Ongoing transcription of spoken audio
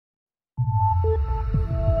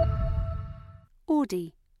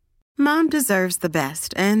Audi. Mom deserves the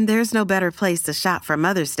best, and there's no better place to shop for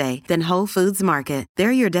Mother's Day than Whole Foods Market.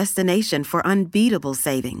 They're your destination for unbeatable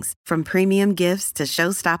savings, from premium gifts to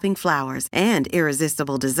show-stopping flowers and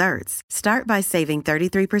irresistible desserts. Start by saving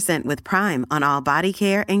 33% with Prime on all body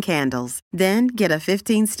care and candles. Then get a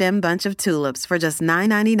 15-stem bunch of tulips for just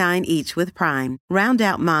 $9.99 each with Prime. Round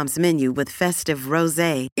out Mom's menu with festive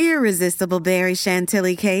rosé, irresistible berry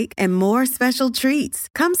chantilly cake, and more special treats.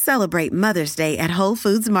 Come celebrate Mother's Day at Whole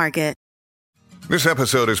Foods Market. This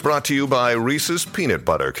episode is brought to you by Reese's Peanut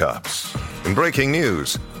Butter Cups. In breaking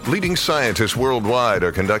news, leading scientists worldwide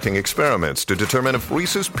are conducting experiments to determine if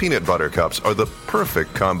Reese's Peanut Butter Cups are the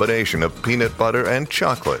perfect combination of peanut butter and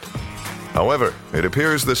chocolate. However, it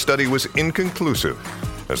appears the study was inconclusive,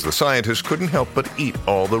 as the scientists couldn't help but eat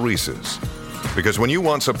all the Reese's. Because when you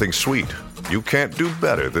want something sweet, you can't do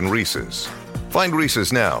better than Reese's. Find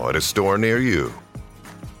Reese's now at a store near you.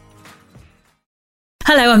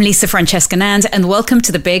 Hello, I'm Lisa Francesca-Nand, and welcome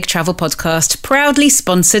to the Big Travel Podcast, proudly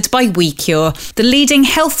sponsored by WeCure, the leading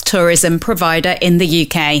health tourism provider in the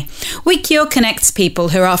UK. WeCure connects people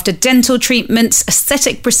who are after dental treatments,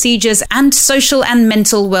 aesthetic procedures, and social and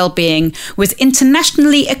mental well-being with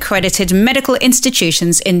internationally accredited medical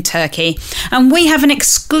institutions in Turkey. And we have an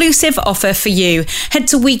exclusive offer for you. Head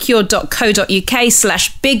to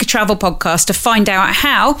wecure.co.uk/bigtravelpodcast to find out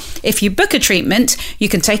how, if you book a treatment, you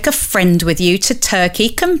can take a friend with you to Turkey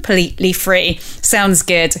completely free. Sounds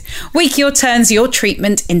good. WeCure turns your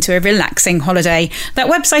treatment into a relaxing holiday. That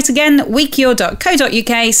website again,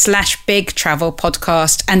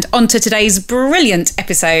 wecure.co.uk/bigtravelpodcast. And on to today's brilliant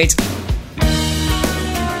episode.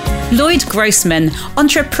 Loyd Grossman,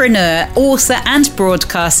 entrepreneur, author and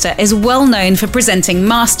broadcaster, is well known for presenting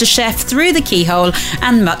MasterChef, Through the Keyhole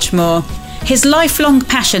and much more. His lifelong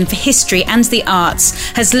passion for history and the arts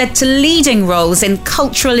has led to leading roles in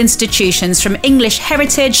cultural institutions from English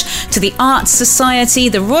Heritage to the Arts Society,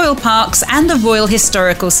 the Royal Parks and the Royal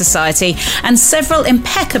Historical Society, and several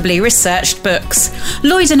impeccably researched books.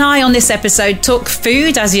 Loyd and I on this episode talk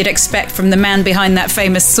food, as you'd expect from the man behind that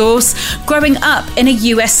famous sauce, growing up in a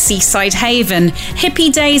US seaside haven,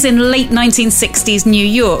 hippie days in late 1960s New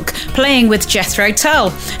York, playing with Jethro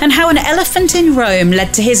Tull, and how an elephant in Rome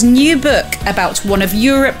led to his new book about one of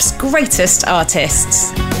Europe's greatest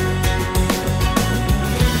artists.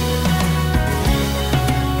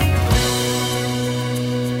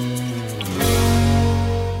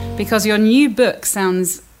 Because your new book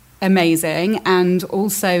sounds amazing and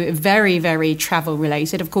also very, very travel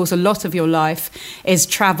related. Of course, a lot of your life is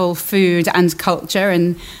travel, food and culture,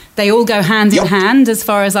 and they all go hand in hand as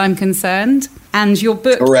far as I'm concerned. And your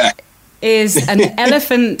book... Correct. Is an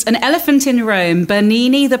elephant in Rome,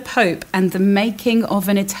 Bernini, the Pope, and the Making of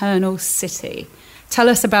an Eternal City. Tell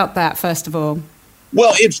us about that, first of all.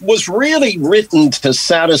 Well, it was really written to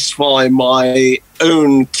satisfy my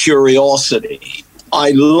own curiosity.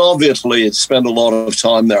 I love Italy. I spent a lot of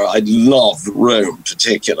time there. I love Rome,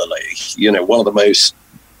 particularly. You know, one of the most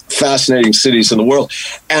fascinating cities in the world.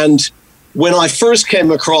 And when I first came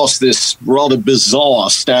across this rather bizarre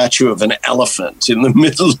statue of an elephant in the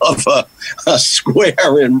middle of a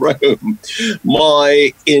square in Rome,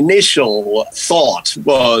 my initial thought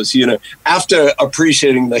was, you know, after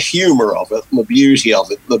appreciating the humor of it and the beauty of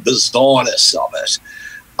it, the bizarreness of it,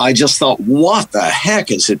 I just thought, what the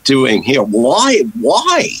heck is it doing here? Why?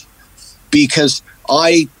 Because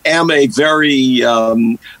I am I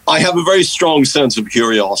have a very strong sense of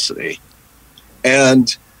curiosity.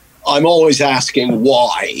 And I'm always asking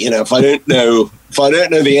why. You know, if I don't know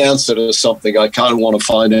the answer to something, I kind of want to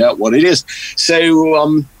find out what it is.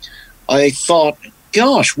 So I thought,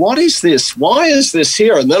 gosh, what is this? Why is this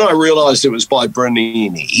here? And then I realized it was by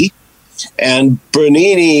Bernini. And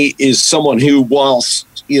Bernini is someone who, whilst,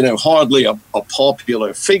 you know, hardly a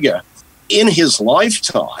popular figure, in his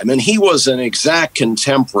lifetime, and he was an exact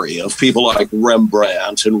contemporary of people like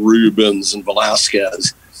Rembrandt and Rubens and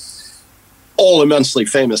Velázquez, all immensely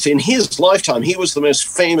famous. In his lifetime, he was the most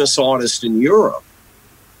famous artist in Europe.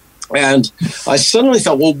 And I suddenly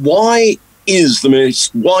thought, well, why did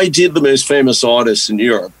the most famous artist in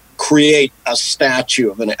Europe create a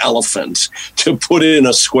statue of an elephant to put in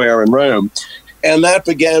a square in Rome? And that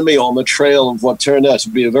began me on the trail of what turned out to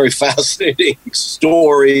be a very fascinating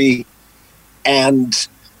story and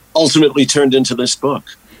ultimately turned into this book.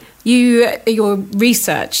 Your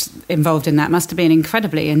research involved in that must have been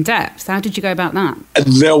incredibly in-depth. How did you go about that?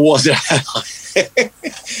 There was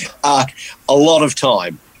a lot of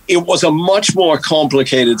time. It was a much more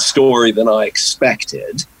complicated story than I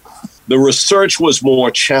expected. The research was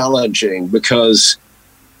more challenging because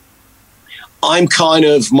I'm kind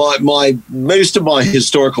of, most of my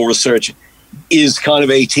historical research is kind of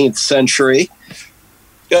 18th century.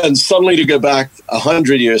 And suddenly to go back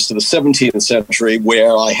 100 years to the 17th century,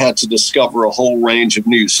 where I had to discover a whole range of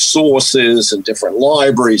new sources and different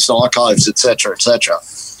libraries, archives, et cetera,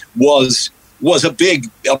 was a big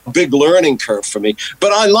learning curve for me.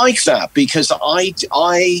 But I like that because I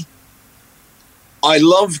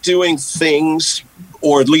love doing things,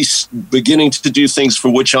 or at least beginning to do things for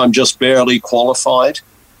which I'm just barely qualified.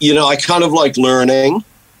 You know, I kind of like learning.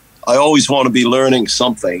 I always want to be learning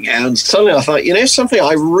something. And suddenly I thought, something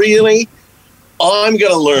I'm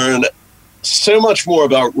going to learn so much more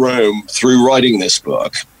about Rome through writing this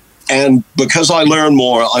book. And because I learn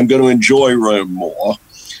more, I'm going to enjoy Rome more.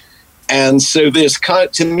 And so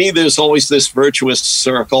to me, there's always this virtuous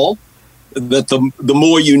circle that the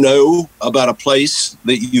more you know about a place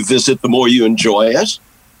that you visit, the more you enjoy it.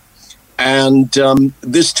 And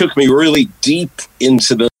this took me really deep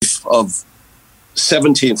into the life of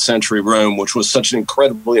 17th century Rome, which was such an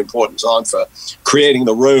incredibly important time for creating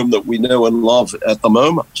the Rome that we know and love at the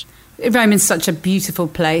moment. Rome is such a beautiful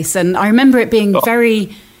place, and I remember it being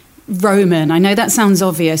very Roman. I know that sounds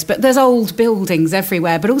obvious, but there's old buildings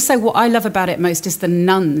everywhere. But also what I love about it most is the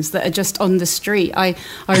nuns that are just on the street. I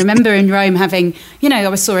remember in Rome having,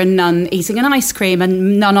 I saw a nun eating an ice cream, a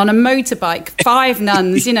nun on a motorbike, 5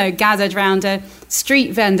 nuns, gathered around a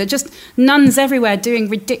street vendor, just nuns everywhere doing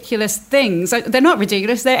ridiculous things. They're not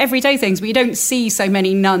ridiculous, they're everyday things, but you don't see so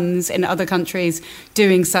many nuns in other countries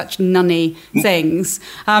doing such nunny things.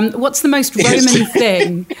 What's the most Roman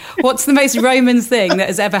thing? What's the most Roman thing that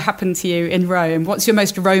has ever happened to you in Rome? What's your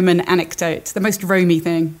most Roman anecdote, the most Romy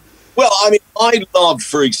thing? Well, I mean, I loved,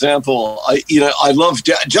 for example, I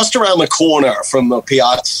loved just around the corner from the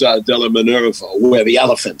Piazza della Minerva, where the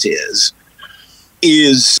elephant is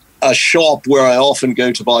a shop where I often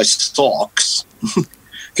go to buy socks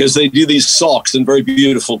because they do these socks in very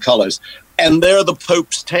beautiful colors. And they're the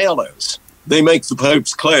Pope's tailors. They make the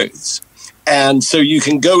Pope's clothes. And so you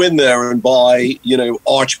can go in there and buy,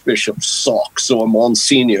 Archbishop's socks or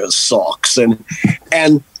Monsignor's socks.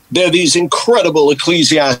 And they're these incredible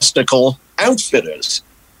ecclesiastical outfitters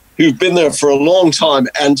who've been there for a long time.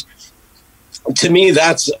 And to me,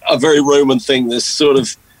 that's a very Roman thing, this sort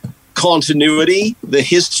of continuity, the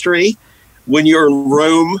history. When you're in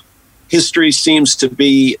Rome, history seems to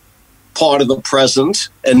be part of the present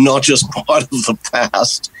and not just part of the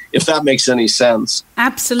past, if that makes any sense.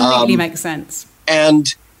 Absolutely makes sense.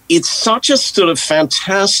 And it's such a sort of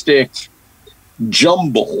fantastic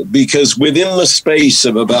jumble because within the space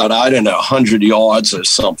of about, 100 yards or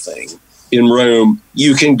something in Rome,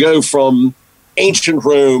 you can go from ancient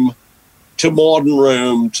Rome to modern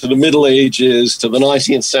Rome, to the Middle Ages, to the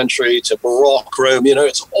 19th century, to Baroque Rome.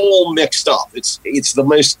 It's all mixed up. It's the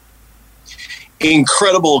most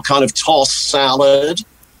incredible kind of tossed salad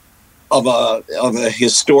of a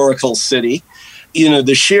historical city.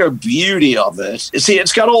 The sheer beauty of it. See,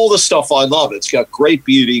 it's got all the stuff I love. It's got great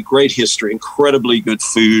beauty, great history, incredibly good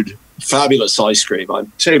food, fabulous ice cream.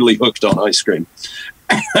 I'm totally hooked on ice cream.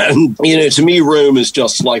 And, to me, Rome is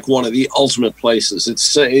just like one of the ultimate places.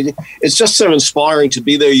 It's just so inspiring to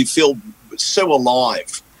be there. You feel so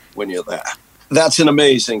alive when you're there. That's an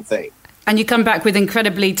amazing thing. And you come back with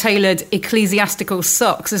incredibly tailored ecclesiastical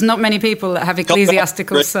socks. There's not many people that have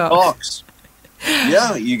ecclesiastical socks.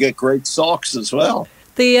 Yeah, you get great socks as well.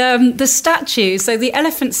 The statue, so the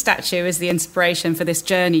elephant statue is the inspiration for this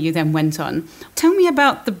journey you then went on. Tell me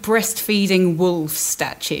about the breastfeeding wolf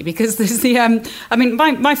statue, because there's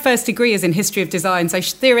my first degree is in history of design, so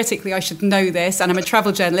theoretically I should know this, and I'm a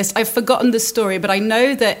travel journalist. I've forgotten the story, but I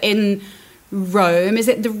know that in Rome, is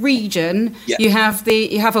it the region, you have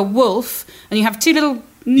a wolf, and you have 2 little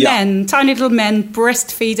men, tiny little men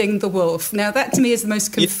breastfeeding the wolf. Now that to me is the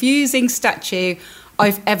most confusing statue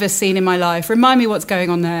I've ever seen in my life. Remind me what's going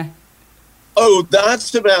on there. Oh,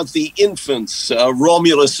 that's about the infants,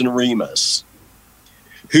 Romulus and Remus,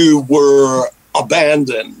 who were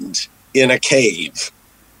abandoned in a cave.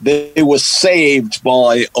 They were saved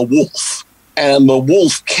by a wolf. And the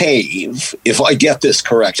wolf cave, if I get this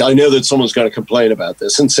correct, I know that someone's going to complain about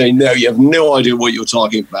this and say, no, you have no idea what you're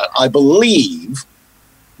talking about. I believe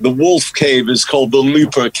the wolf cave is called the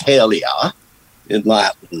Lupercalia in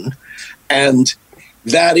Latin. And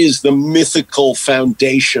that is the mythical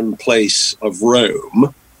foundation place of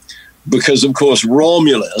Rome, because, of course,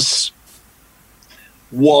 Romulus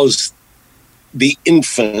was the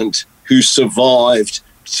infant who survived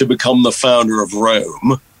to become the founder of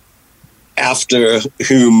Rome, after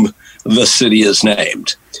whom the city is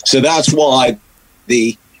named. So that's why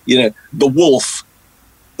the wolf,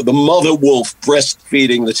 the mother wolf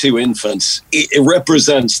breastfeeding the 2 infants, it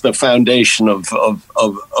represents the foundation of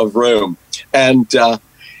Rome. And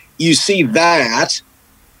you see that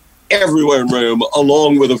everywhere in Rome,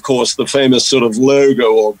 along with, of course, the famous sort of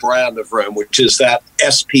logo or brand of Rome, which is that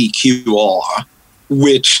SPQR,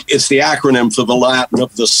 which is the acronym for the Latin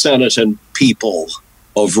of the Senate and People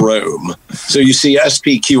of Rome. So you see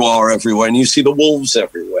SPQR everywhere, and you see the wolves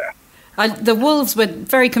everywhere. The wolves were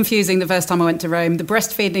very confusing the first time I went to Rome. The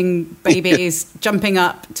breastfeeding babies jumping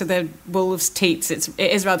up to the wolves' teats. It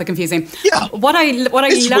is rather confusing. Yeah. What I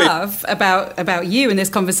love about you and this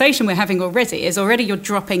conversation we're having already is already you're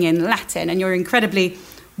dropping in Latin and you're incredibly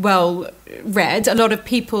well read. A lot of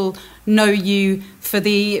people know you for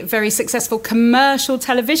the very successful commercial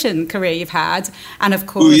television career you've had, and of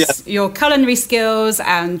course your culinary skills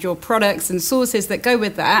and your products and sauces that go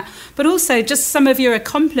with that, but also just some of your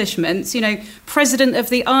accomplishments. You know, President of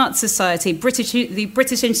the Art Society, the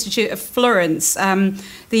British Institute of Florence, a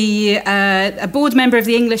board member of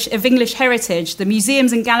the English Heritage, the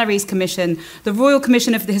Museums and Galleries Commission, the Royal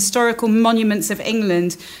Commission of the Historical Monuments of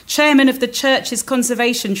England, chairman of the Churches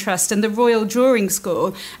Conservation Trust and the Royal Drawing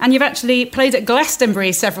School, and you've actually played at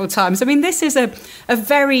Glastonbury several times. I mean, this is a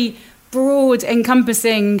very broad,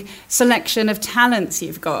 encompassing selection of talents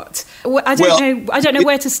you've got. I don't know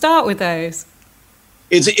where to start with those.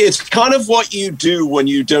 It's kind of what you do when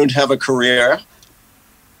you don't have a career.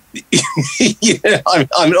 I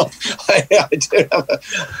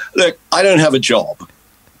don't have a job.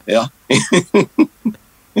 Yeah.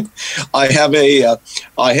 I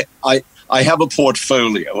have a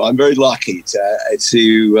portfolio. I'm very lucky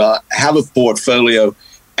to have a portfolio,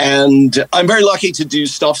 and I'm very lucky to do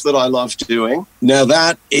stuff that I love doing. Now,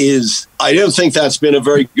 I don't think that's been a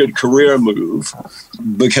very good career move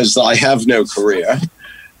because I have no career,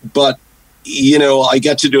 but, you know, I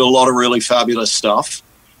get to do a lot of really fabulous stuff.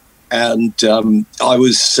 And I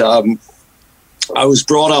was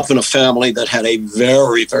brought up in a family that had a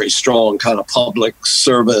very, very strong kind of public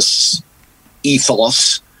service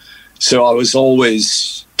ethos. So I was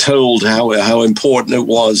always told how important it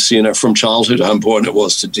was, you know, from childhood, how important it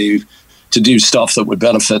was to do stuff that would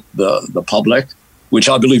benefit the public, which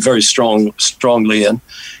I believe very strongly in.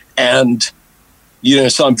 And, you know,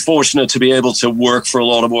 so I'm fortunate to be able to work for a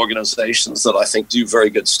lot of organizations that I think do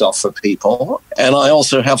very good stuff for people. And I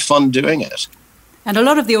also have fun doing it. And a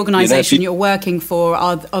lot of the organisation you're working for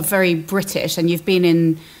are very British, and you've been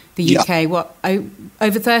in the UK,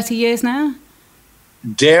 over 30 years now?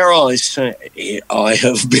 Dare I say, I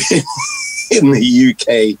have been in the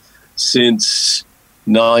UK since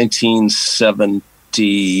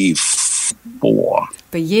 1974.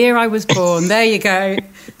 The year I was born. There you go.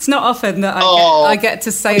 It's not often that I get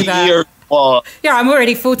to say that. Yeah, I'm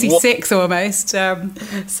already 46 almost.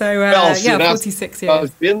 46 years.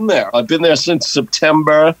 I've been there since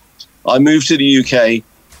September. I moved to the UK.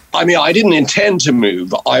 I mean, I didn't intend to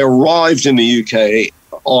move. I arrived in the UK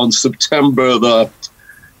on September the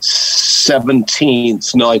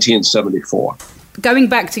 17th, 1974. Going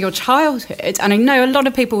back to your childhood, and I know a lot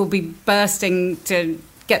of people will be bursting to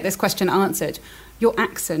get this question answered. Your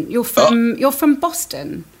accent. You're from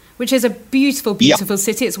Boston, which is a beautiful, beautiful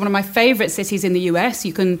city. It's one of my favourite cities in the US.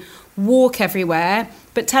 You can walk everywhere.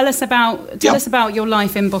 But tell us about your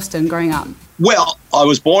life in Boston growing up. Well, I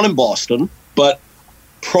was born in Boston, but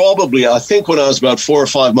probably, I think when I was about 4 or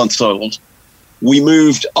 5 months old, we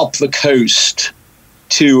moved up the coast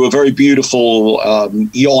to a very beautiful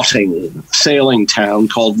sailing town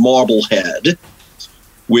called Marblehead,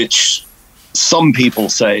 which some people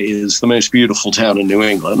say is the most beautiful town in New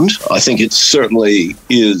England. I think it certainly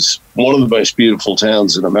is one of the most beautiful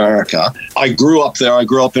towns in America. I grew up there. I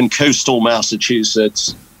grew up in coastal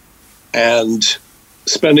Massachusetts and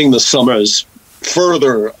spending the summers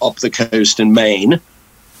further up the coast in Maine.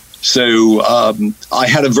 So I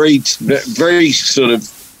had a very, very sort of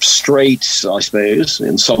straight, I suppose,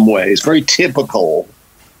 in some ways, very typical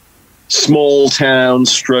small town,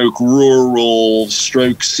 rural,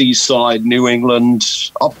 seaside New England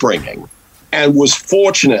upbringing, and was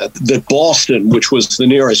fortunate that Boston, which was the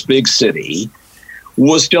nearest big city,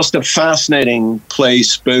 was just a fascinating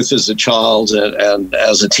place, both as a child and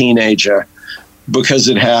as a teenager, because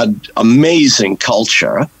it had amazing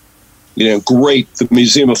culture. You know, the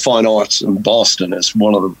Museum of Fine Arts in Boston is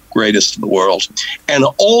one of the greatest in the world. And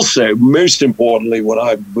also, most importantly, when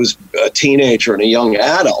I was a teenager and a young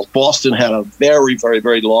adult, Boston had a very, very,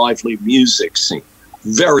 very lively music scene,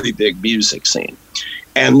 very big music scene.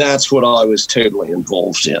 And that's what I was totally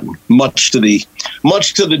involved in, much to the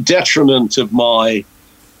detriment of my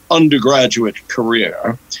undergraduate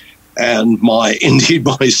career and my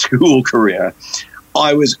school career.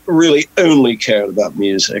 I was really only cared about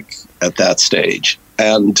music at that stage.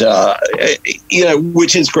 And,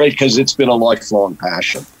 which is great because it's been a lifelong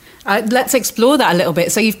passion. Let's explore that a little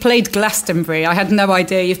bit. So you've played Glastonbury. I had no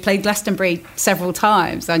idea you've played Glastonbury several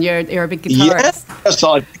times, and you're a big guitarist. Yes,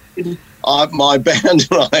 my band and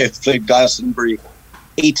I have played Glastonbury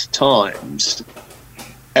 8 times.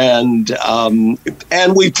 And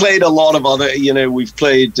we played a lot of other, we've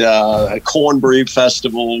played Cornbury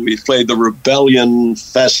Festival, we've played the Rebellion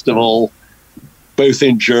Festival, both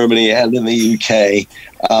in Germany and in the UK.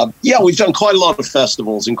 We've done quite a lot of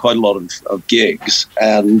festivals and quite a lot of gigs.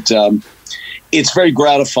 And it's very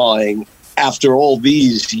gratifying after all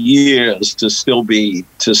these years to still be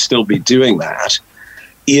doing that.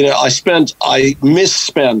 I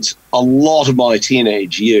misspent a lot of my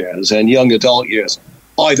teenage years and young adult years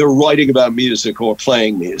either writing about music or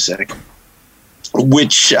playing music,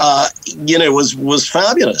 which was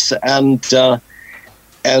fabulous. And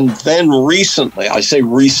then recently, I say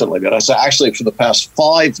recently, but I say actually for the past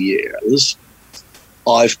 5 years,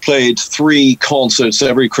 I've played 3 concerts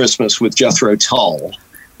every Christmas with Jethro Tull,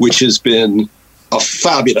 which has been a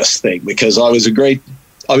fabulous thing because I was a great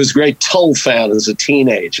Tull fan as a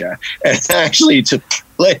teenager, and actually to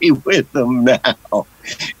play with them now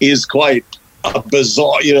is quite a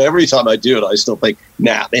bizarre. Every time I do it, I still think,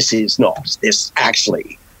 this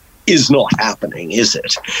actually is not happening, is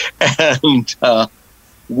it? And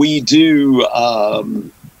we do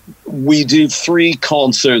 3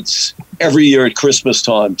 concerts every year at Christmas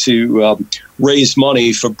time to raise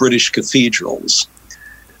money for British cathedrals.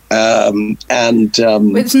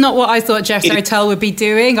 It's not what I thought Jethro Tull would be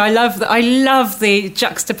doing. I love the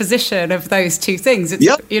juxtaposition of those two things.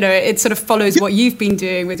 It sort of follows what you've been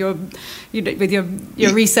doing with your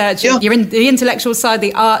research, the intellectual side,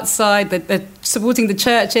 the art side, the supporting the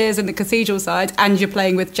churches and the cathedral side, and you're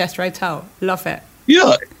playing with Jethro Tull. Love it.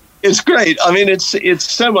 Yeah, it's great. I mean,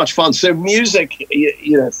 it's so much fun. So music,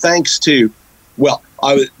 thanks to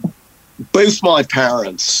both my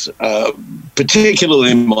parents,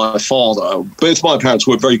 particularly my father, both my parents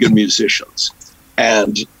were very good musicians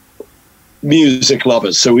and music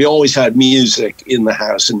lovers. So we always had music in the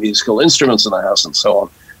house and musical instruments in the house and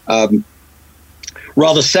so on.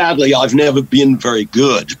 Rather sadly, I've never been very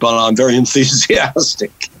good, but I'm very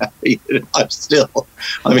enthusiastic. I'm still,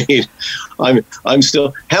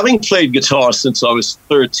 having played guitar since I was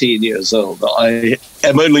 13 years old, I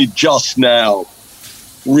am only just now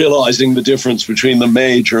realizing the difference between the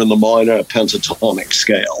major and the minor pentatonic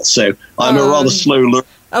scale. So I'm a rather slow learner.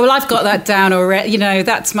 Oh, well, I've got that down already.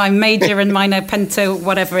 That's my major and minor penta,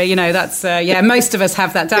 whatever. That's most of us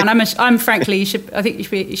have that down. I'm frankly, you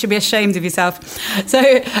should be ashamed of yourself.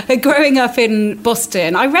 So, growing up in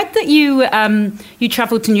Boston, I read that you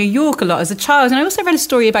travelled to New York a lot as a child, and I also read a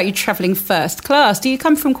story about you travelling first class. Do you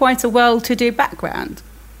come from quite a well-to-do background?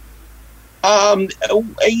 I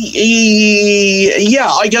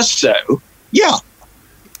guess so. Yeah.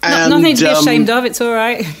 Nothing to be ashamed of. It's all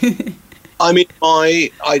right. I mean, my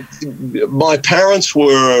parents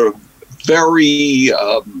were very,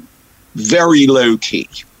 very low key.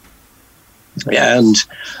 And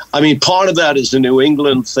I mean, part of that is the New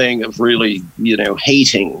England thing of really,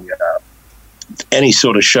 hating any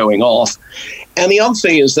sort of showing off. And the other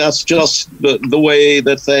thing is that's just the way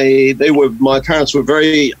that they were. My parents were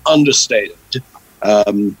very understated.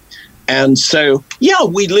 And so,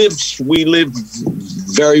 we lived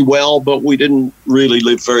very well, but we didn't really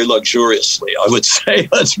live very luxuriously, I would say.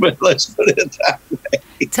 Let's put it that way.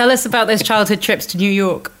 Tell us about those childhood trips to New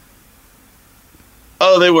York.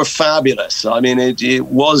 Oh, they were fabulous. I mean, it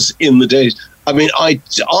was in the days. I mean, I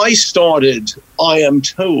was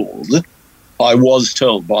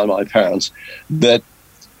told by my parents that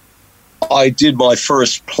I did my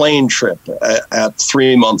first plane trip at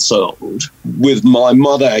 3 months old with my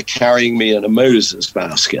mother carrying me in a Moses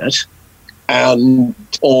basket. And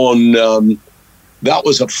that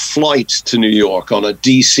was a flight to New York on a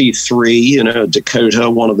DC-3,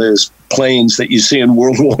 Dakota, one of those planes that you see in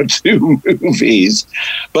World War II movies.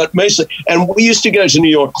 But mostly, and we used to go to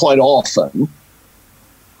New York quite often.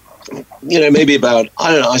 Maybe about 4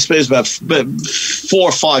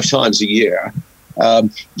 or 5 times a year.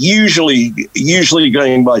 Usually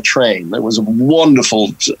going by train. There was a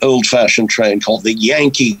wonderful old-fashioned train called the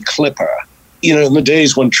Yankee Clipper. In the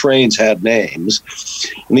days when trains had names.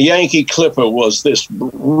 And the Yankee Clipper was this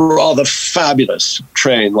rather fabulous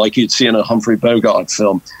train, like you'd see in a Humphrey Bogart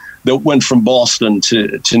film, that went from Boston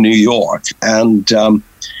to New York. And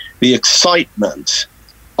the excitement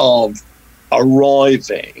of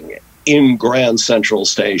arriving in Grand Central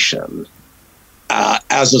Station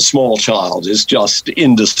as a small child is just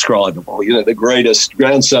indescribable. You know, the greatest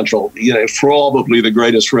Grand Central, you know, probably the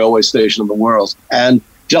greatest railway station in the world. And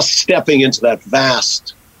just stepping into that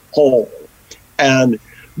vast hole. And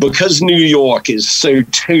because New York is so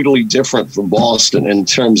totally different from Boston in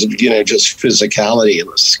terms of, you know, just physicality and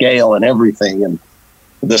the scale and everything and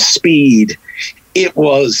the speed, it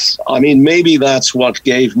was, I mean, maybe that's what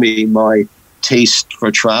gave me my taste for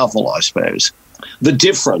travel, I suppose. The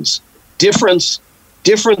difference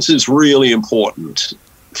is really important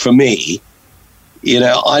for me. You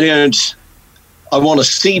know, I want to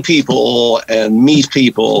see people and meet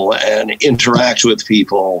people and interact with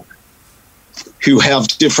people who have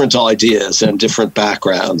different ideas and different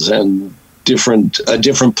backgrounds and different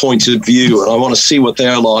points of view. And I want to see what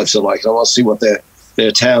their lives are like. I want to see what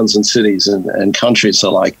their towns and cities and countries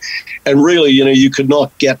are like. And really, you know, you could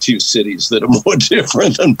not get to cities that are more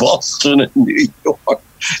different than Boston and New York.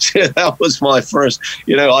 So that was my first,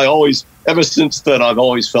 you know, ever since then, I've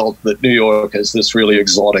always felt that New York is this really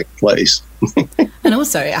exotic place. And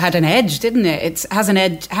also it had an edge, didn't it? It has an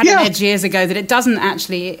edge, an edge years ago that it doesn't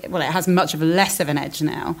actually, well, it has much of a less of an edge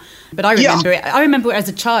now. But I remember it. I remember it as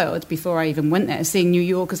a child, before I even went there, seeing New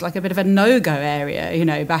York as like a bit of a no-go area, you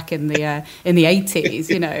know, back in the 80s.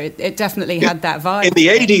 You know, it definitely had that vibe. In the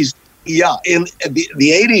 80s, in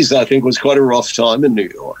the 80s, I think was quite a rough time in New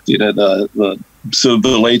York. You know, the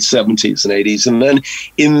late 70s and 80s, and then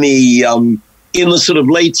in the sort of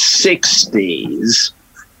late 60s.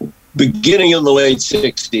 Beginning in the late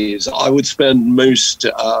 60s, I would spend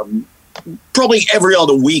probably every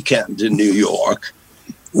other weekend in New York,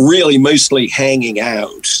 really mostly hanging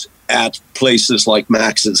out at places like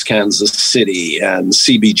Max's Kansas City and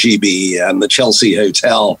CBGB and the Chelsea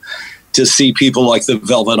Hotel to see people like the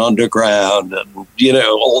Velvet Underground and, you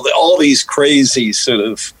know, all these crazy sort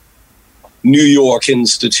of New York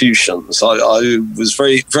institutions. I was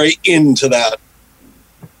very, very into that.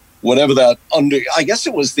 Whatever that I guess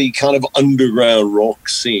it was the kind of underground rock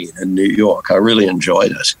scene in New York. I really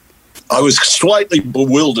enjoyed it. I was slightly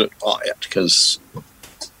bewildered by it because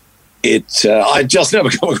I'd just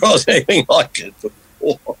never come across anything like it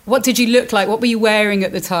before. What did you look like? What were you wearing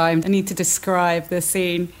at the time? I need to describe the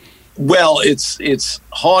scene. Well, it's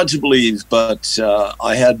hard to believe, but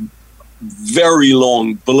I had very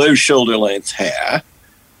long below shoulder length hair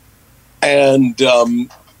and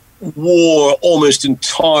wore almost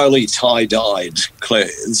entirely tie-dyed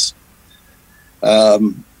clothes.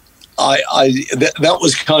 That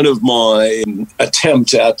was kind of my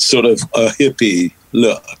attempt at sort of a hippie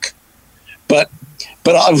look. But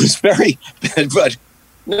I was but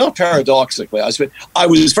not paradoxically, I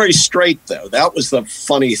was very straight though. That was the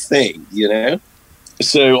funny thing, you know?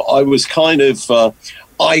 So I was kind of,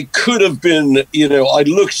 I could have been, you know, I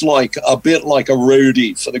looked like a bit like a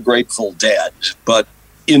roadie for the Grateful Dead, but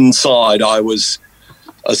inside, I was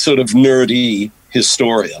a sort of nerdy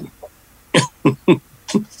historian.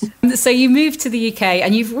 So you moved to the UK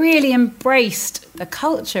and you've really embraced the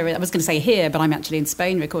culture. I was going to say here, but I'm actually in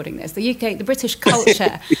Spain recording this. The UK, the British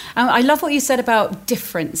culture. I love what you said about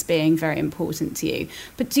difference being very important to you.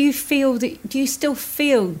 But do you still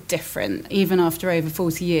feel different even after over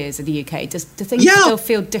 40 years in the UK? Do things still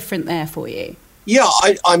feel different there for you? Yeah,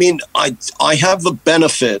 I mean, I have the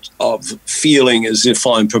benefit of feeling as if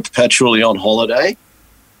I'm perpetually on holiday,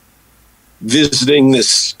 visiting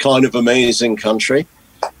this kind of amazing country.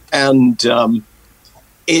 And I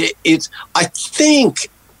think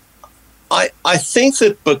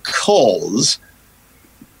that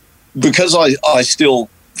because I still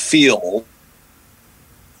feel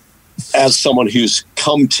as someone who's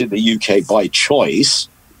come to the UK by choice,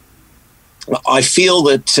 I feel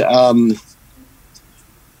that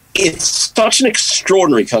it's such an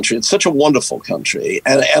extraordinary country. It's such a wonderful country.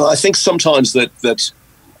 And I think sometimes that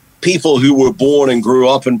people who were born and grew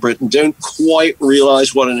up in Britain don't quite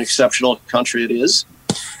realize what an exceptional country it is.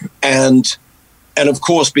 And of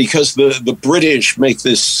course, because the British make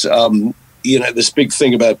this, this big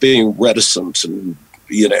thing about being reticent and,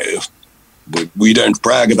 you know, we don't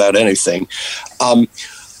brag about anything.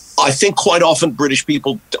 I think quite often British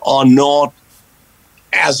people are not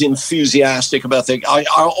as enthusiastic about are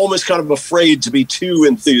almost kind of afraid to be too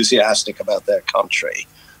enthusiastic about their country.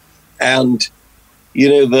 And,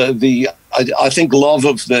 you know, I think love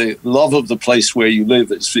of the place where you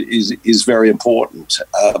live is very important,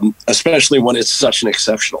 especially when it's such an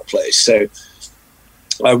exceptional place. So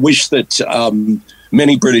I wish that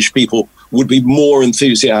many British people would be more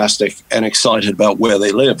enthusiastic and excited about where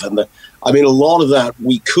they live. And a lot of that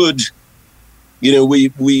we could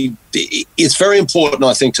it's very important,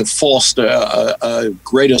 I think, to foster a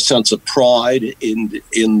greater sense of pride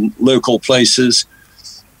in local places.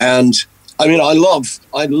 And I mean, I love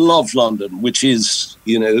London, which is,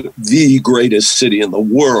 the greatest city in the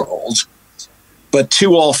world. But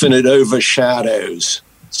too often it overshadows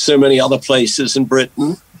so many other places in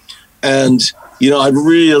Britain. And, I'd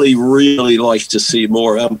really, really like to see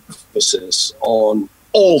more emphasis on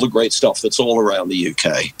all the great stuff that's all around the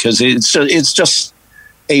UK, because it's just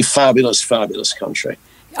a fabulous, fabulous country.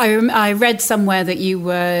 I read somewhere that you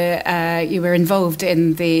were involved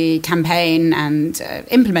in the campaign and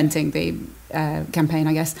implementing the campaign,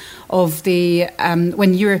 I guess, of the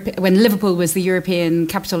when Liverpool was the European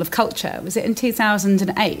Capital of Culture. Was it in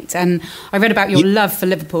 2008? And I read about your love for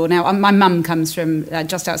Liverpool. Now, my mum comes from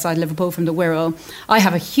just outside Liverpool, from the Wirral. I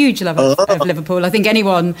have a huge love of Liverpool. I think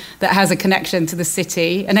anyone that has a connection to the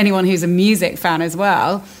city, and anyone who's a music fan as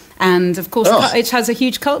well. And of course, it has a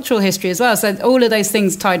huge cultural history as well. So all of those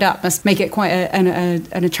things tied up must make it quite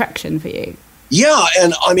an attraction for you. Yeah,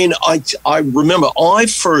 and I mean, I remember I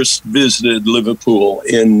first visited Liverpool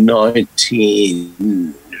in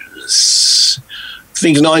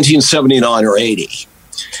 1979 or 80.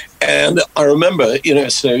 And I remember,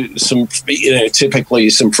 typically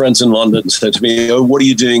some friends in London said to me, "Oh, what are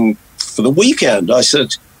you doing for the weekend?" I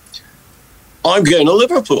said, "I'm going to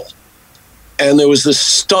Liverpool." And there was this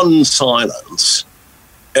stunned silence.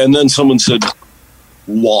 And then someone said,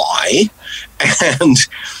 "Why?" And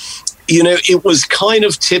it was kind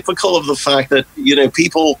of typical of the fact that,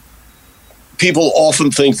 people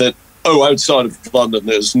often think that, outside of London,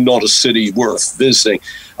 there's not a city worth visiting.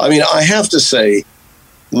 I mean, I have to say,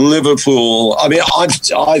 Liverpool, I mean,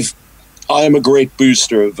 I am a great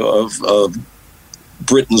booster of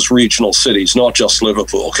Britain's regional cities, not just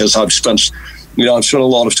Liverpool, because I've spent a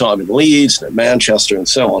lot of time in Leeds and Manchester and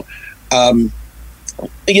so on.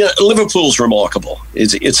 Liverpool's remarkable.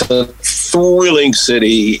 It's a thrilling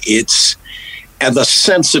city. And the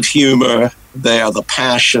sense of humor there, the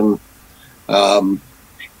passion. In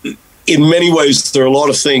many ways, there are a lot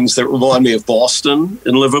of things that remind me of Boston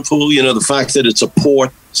in Liverpool. The fact that it's a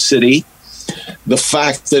port city, the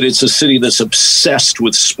fact that it's a city that's obsessed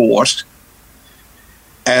with sport,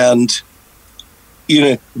 and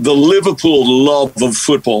the Liverpool love of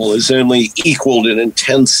football is only equaled in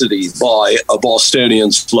intensity by a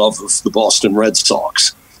Bostonian's love of the Boston Red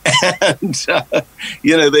Sox. And,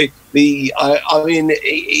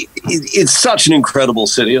 it's such an incredible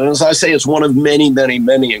city. And as I say, it's one of many, many,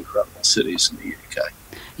 many incredible cities in the UK.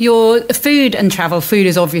 Your food and travel, food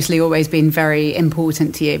has obviously always been very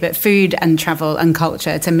important to you, but food and travel and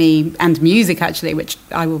culture to me, and music actually, which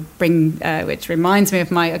I will bring, which reminds me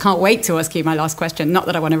of I can't wait to ask you my last question. Not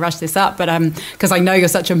that I want to rush this up, but because I know you're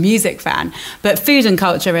such a music fan. But food and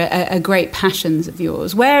culture are great passions of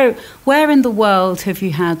yours. Where in the world have you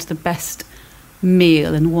had the best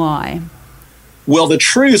meal and why? Well, the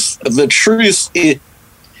truth is,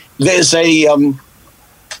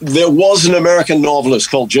 there was an American novelist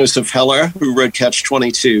called Joseph Heller who wrote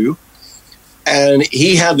Catch-22, and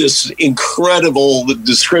he had this incredible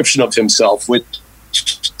description of himself, which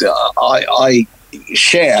I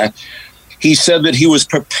share. He said that he was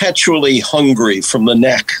perpetually hungry from the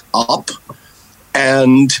neck up,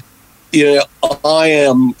 and I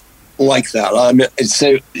am like that.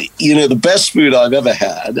 The best food I've ever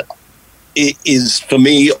had is, for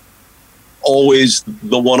me, always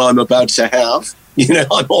the one I'm about to have.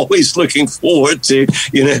 I'm always looking forward to,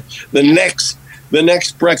 the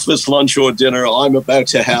next breakfast, lunch, or dinner I'm about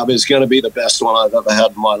to have is going to be the best one I've ever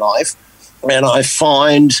had in my life. And I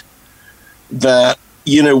find that,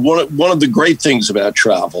 one of the great things about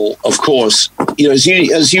travel, of course, as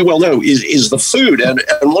you well know, is the food. And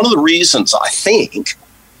one of the reasons, I think,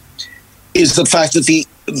 is the fact that the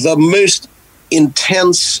most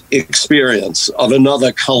intense experience of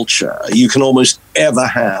another culture you can almost ever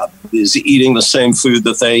have is eating the same food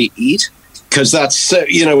that they eat, because that's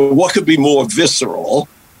what could be more visceral?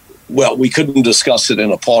 Well, we couldn't discuss it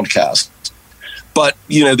in a podcast, but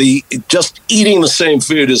the just eating the same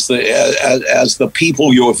food as the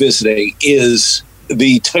people you're visiting is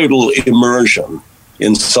the total immersion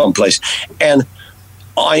in some place. And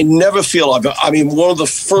I never feel one of the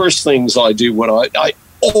first things I do when I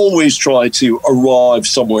always try to arrive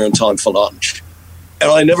somewhere in time for lunch.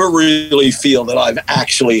 And I never really feel that I've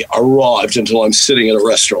actually arrived until I'm sitting in a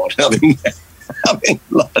restaurant having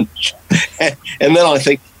lunch. And then I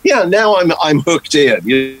think, now I'm hooked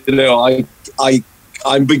in.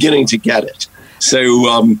 I'm beginning to get it.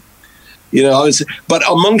 So, but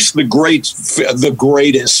amongst the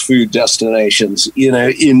greatest food destinations,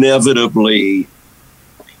 inevitably,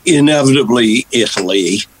 inevitably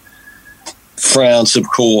Italy, France, of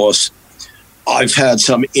course. I've had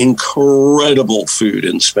some incredible food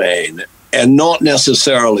in Spain, and not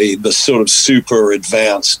necessarily the sort of super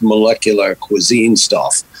advanced molecular cuisine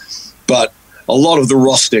stuff, but a lot of the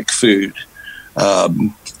rustic food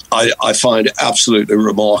I find absolutely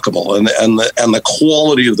remarkable, and the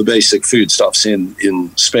quality of the basic foodstuffs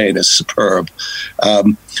in Spain is superb.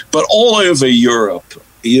 But all over Europe,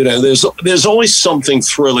 there's always something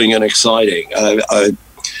thrilling and exciting.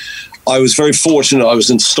 I was very fortunate. I was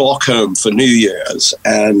in Stockholm for New Year's,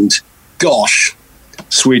 and gosh,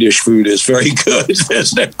 Swedish food is very good.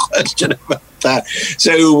 There's no question about that.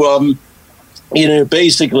 So,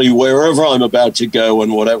 basically wherever I'm about to go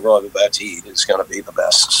and whatever I'm about to eat is going to be the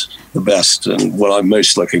best and what I'm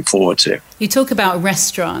most looking forward to. You talk about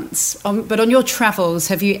restaurants, but on your travels,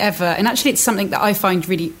 have you ever, and actually it's something that I find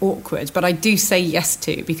really awkward, but I do say yes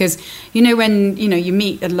to, because, when, you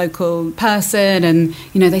meet a local person and,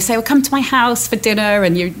 they say, well, come to my house for dinner,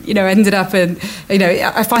 and you ended up and,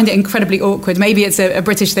 I find it incredibly awkward. Maybe it's a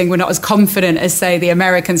British thing. We're not as confident as, say, the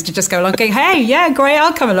Americans to just go along going, hey, yeah, great,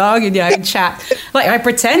 I'll come along and, chat. Like, I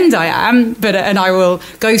pretend I am, and I will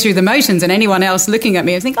go through the motions, and anyone else looking at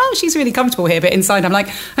me and think, oh, she's really comfortable here. But inside I'm like,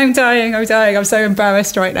 I'm dying. I'm so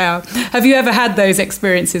embarrassed right now. Have you ever had those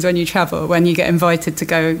experiences when you travel, when you get invited to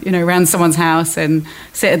go, around someone's house and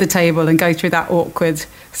sit at the table and go through that awkward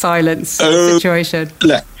silence situation?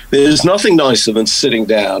 Look, there's nothing nicer than sitting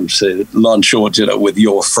down to lunch or dinner with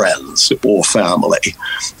your friends or family.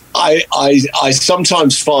 I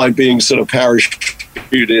sometimes find being sort of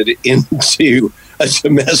parachuted into a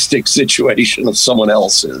domestic situation of someone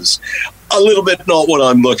else's a little bit not what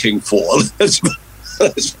I'm looking for. Let's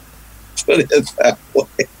put it that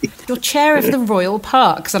way. You're chair of the Royal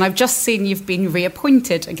Parks, and I've just seen you've been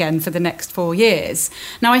reappointed again for the next 4 years.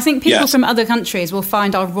 Now, I think people from other countries will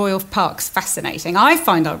find our royal parks fascinating. I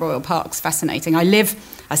find our royal parks fascinating. I lived,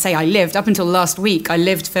 up until last week, I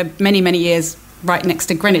lived for many, many years right next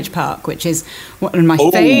to Greenwich Park, which is one of my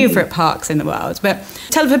favourite parks in the world. But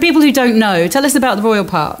for people who don't know, tell us about the royal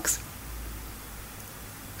parks.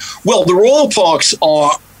 Well, the royal parks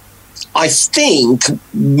are, I think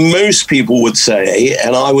most people would say,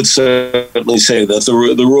 and I would certainly say that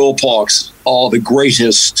the royal parks are the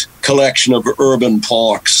greatest collection of urban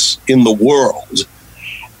parks in the world.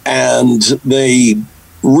 And they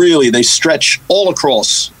stretch all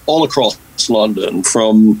across London,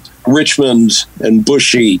 from Richmond and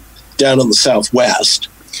Bushey down in the southwest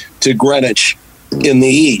to Greenwich in the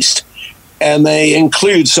east. And they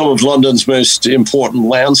include some of London's most important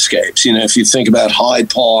landscapes. If you think about Hyde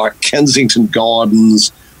Park, Kensington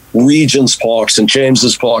Gardens, Regent's Park, St.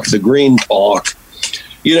 James's Park, the Green Park,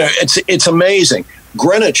 it's amazing.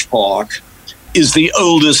 Greenwich Park is the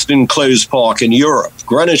oldest enclosed park in Europe.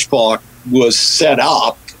 Greenwich Park was set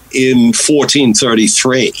up in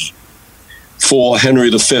 1433 for Henry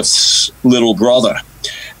V's little brother.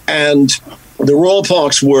 And the royal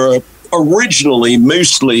parks were originally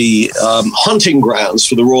mostly hunting grounds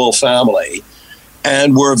for the royal family,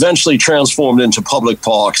 and were eventually transformed into public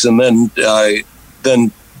parks, and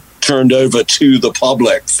then turned over to the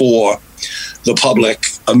public for the public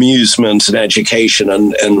amusement and education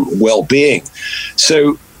and well-being.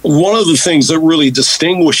 So one of the things that really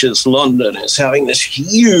distinguishes London is having this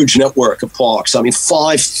huge network of parks.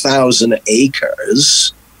 5,000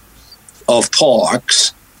 acres of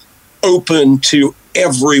parks open to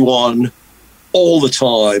everyone all the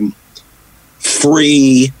time,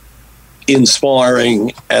 free,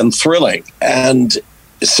 inspiring, and thrilling. And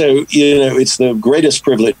so, it's the greatest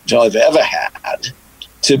privilege I've ever had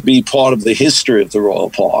to be part of the history of the royal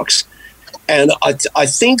parks. And I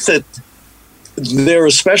think that they're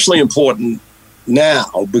especially important now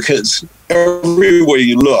because everywhere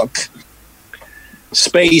you look,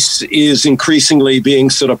 space is increasingly being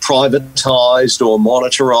sort of privatized or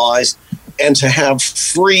monetarized. And to have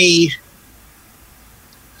free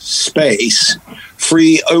space,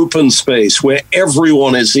 free open space where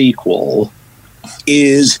everyone is equal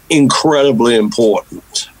is incredibly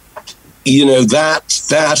important.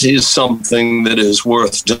 That is something that is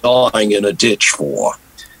worth dying in a ditch for.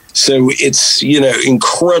 So it's,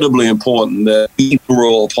 incredibly important that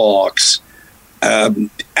royal parks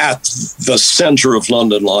at the center of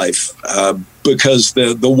London life, because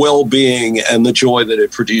the well-being and the joy that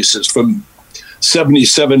it produces from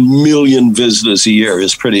 77 million visitors a year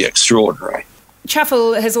is pretty extraordinary.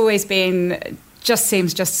 Travel has always been,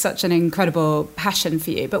 seems such an incredible passion for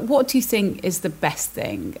you. But what do you think is the best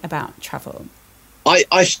thing about travel?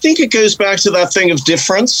 I think it goes back to that thing of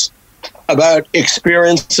difference, about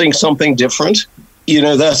experiencing something different.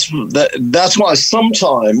 that's why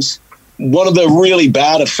sometimes one of the really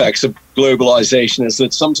bad effects of globalization is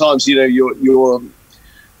that sometimes, you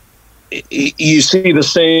see the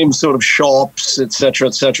same sort of shops, et cetera,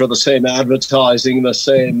 the same advertising, the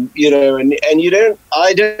same, and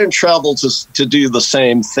I don't travel to do the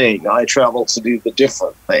same thing. I travel to do the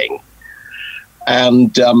different thing.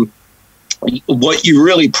 And what you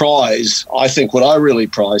really prize, I think what I really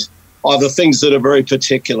prize, are the things that are very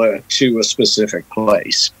particular to a specific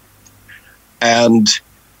place. And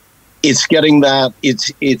it's getting that,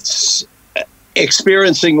 it's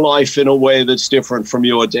experiencing life in a way that's different from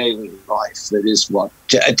your daily life. That is what,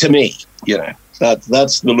 to me,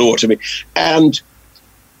 that's the lure to me. And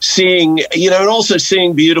seeing, and also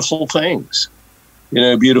seeing beautiful things,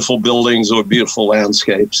 beautiful buildings or beautiful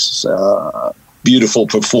landscapes, beautiful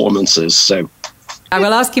performances. So I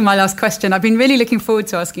will ask you my last question. I've been really looking forward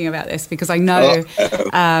to asking about this because I know...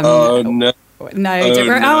 No.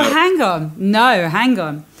 Hang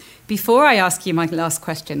on. Before I ask you my last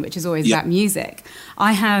question, which is always about music,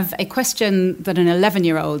 I have a question that an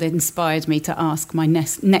 11-year-old inspired me to ask my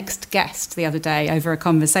next guest the other day over a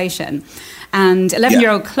conversation. And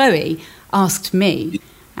 11-year-old Chloe asked me,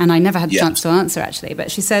 and I never had the chance to answer actually, but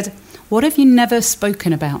she said, "What have you never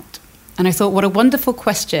spoken about?" And I thought, what a wonderful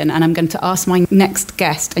question, and I'm going to ask my next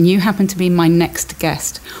guest, and you happen to be my next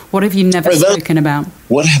guest. What have you never spoken about?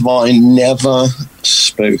 What have I never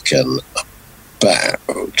spoken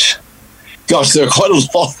about? Gosh, there are quite a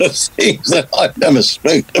lot of things that I've never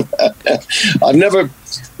spoken about. I've never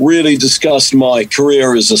really discussed my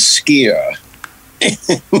career as a skier.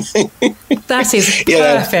 That is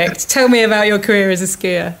perfect. Tell me about your career as a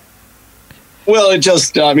skier. Well, I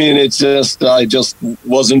just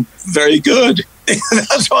wasn't very good.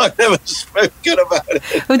 That's why I've never spoken about it.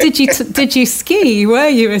 Well, did you ski? Were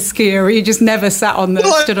you a skier, or you just never stood on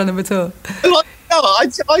them at all?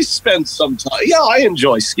 I spent some time. Yeah, I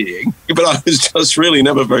enjoy skiing, but I was just really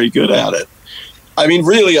never very good at it. I mean,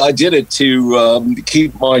 really, I did it to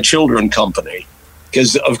keep my children company,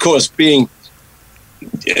 because, of course,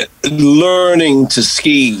 learning to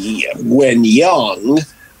ski when young.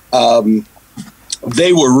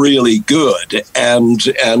 They were really good and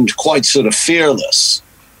quite sort of fearless.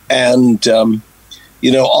 And,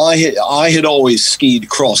 I had always skied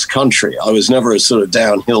cross country. I was never a sort of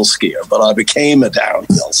downhill skier, but I became a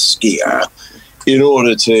downhill skier in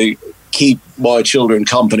order to keep my children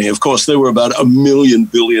company. Of course, they were about 1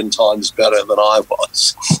 billion times better than I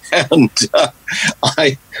was. And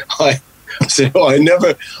I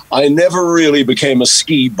never really became a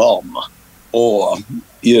ski bum or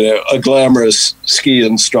a glamorous ski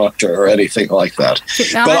instructor or anything like that.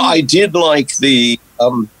 But I did like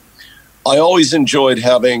I always enjoyed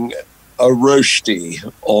having a roasty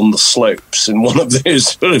on the slopes in one of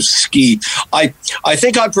those sort of ski. I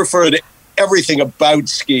think I preferred everything about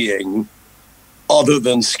skiing other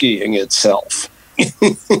than skiing itself.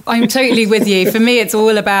 I'm totally with you. For me, it's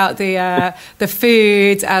all about the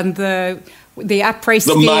food and the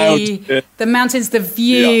après-ski, the mountains, the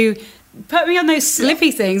view. Yeah. Put me on those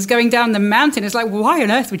slippy things going down the mountain. It's like, why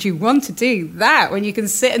on earth would you want to do that when you can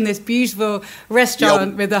sit in this beautiful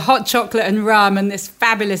restaurant with a hot chocolate and rum and this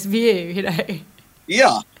fabulous view,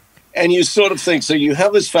 Yeah. And you sort of think, so you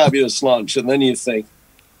have this fabulous lunch and then you think,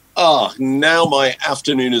 now my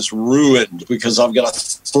afternoon is ruined because I've got to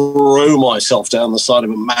throw myself down the side of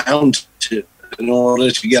a mountain in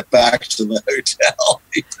order to get back to the hotel.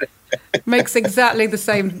 Makes exactly the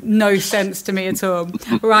same no sense to me at all.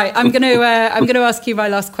 Right, I'm going to ask you my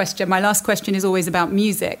last question. My last question is always about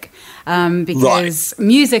music, because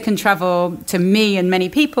music and travel, to me and many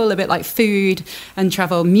people, a bit like food and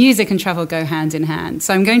travel, music and travel go hand in hand.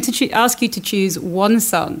 So I'm going to ask you to choose one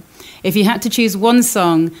song. If you had to choose one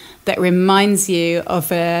song that reminds you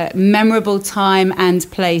of a memorable time and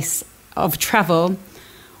place of travel,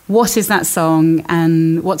 what is that song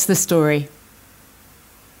and what's the story?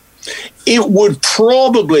 It would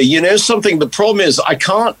probably, something, the problem is I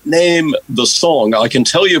can't name the song. I can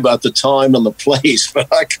tell you about the time and the place, but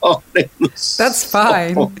I can't name the song. That's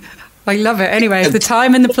fine. I love it. Anyway, if the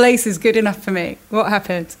time and the place is good enough for me, what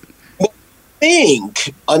happened? Well, I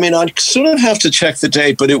sort of have to check the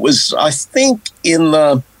date, but it was, I think, in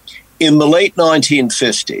the late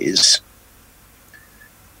 1950s,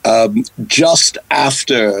 just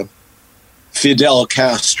after Fidel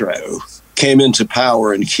Castro came into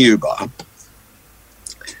power in Cuba,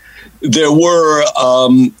 there was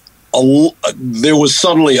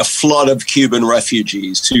suddenly a flood of Cuban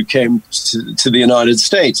refugees who came to the United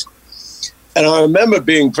States. And I remember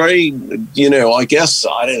being very, I was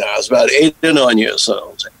about 8 or 9 years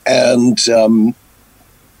old. And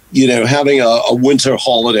having a winter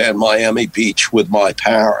holiday in Miami Beach with my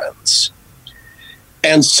parents.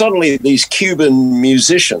 And suddenly these Cuban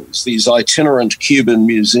musicians, these itinerant Cuban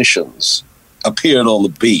musicians, appeared on the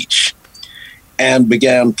beach and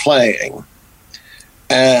began playing.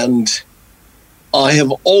 And I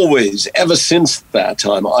have always, ever since that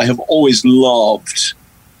time, I have always loved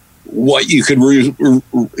what you could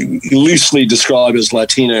loosely describe as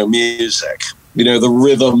Latino music. The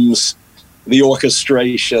rhythms, the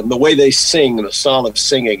orchestration, the way they sing, the style of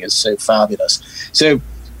singing is so fabulous. So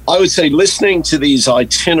I would say listening to these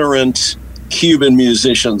itinerant Cuban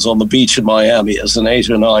musicians on the beach in Miami as an 8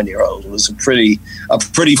 or 9-year-old was a pretty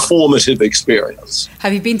formative experience.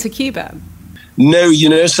 Have you been to Cuba? No,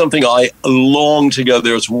 something I long to go.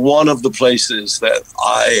 There's one of the places that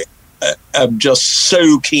I am just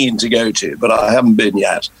so keen to go to, but I haven't been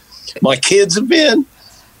yet. My kids have been,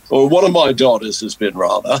 or one of my daughters has been,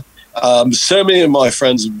 rather. So many of my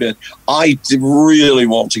friends have been. I really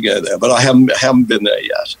want to go there, but I haven't been there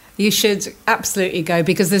yet. You should absolutely go,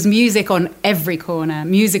 because there's music on every corner.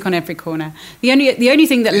 The only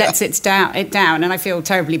thing that lets it down, and I feel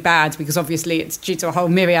terribly bad because obviously it's due to a whole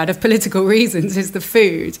myriad of political reasons, is the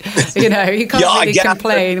food. You can't really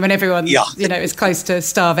complain when everyone is close to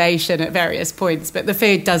starvation at various points, but the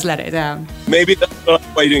food does let it down. Maybe that's what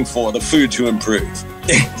I'm waiting for, the food to improve.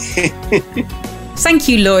 Thank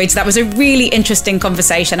you, Loyd. That was a really interesting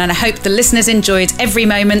conversation, and I hope the listeners enjoyed every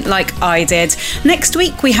moment like I did. Next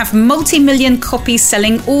week, we have multi-million copies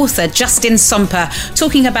selling author Justin Somper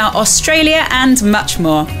talking about Australia and much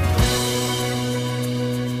more.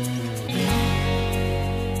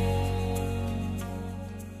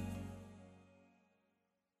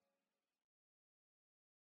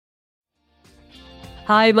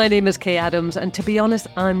 Hi, my name is Kay Adams, and to be honest,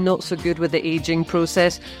 I'm not so good with the ageing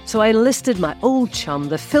process, so I enlisted my old chum,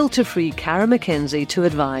 the filter-free Cara McKenzie, to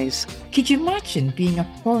advise. Could you imagine being a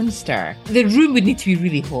porn star? The room would need to be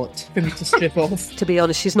really hot for me to strip off. To be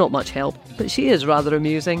honest, she's not much help, but she is rather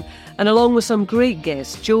amusing. And along with some great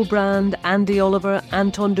guests, Joe Brand, Andy Oliver,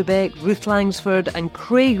 Anton Dubeck, Ruth Langsford and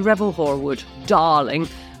Craig Revel-Horwood, darling,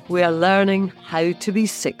 we are learning how to be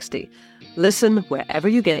 60. Listen wherever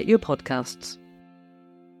you get your podcasts.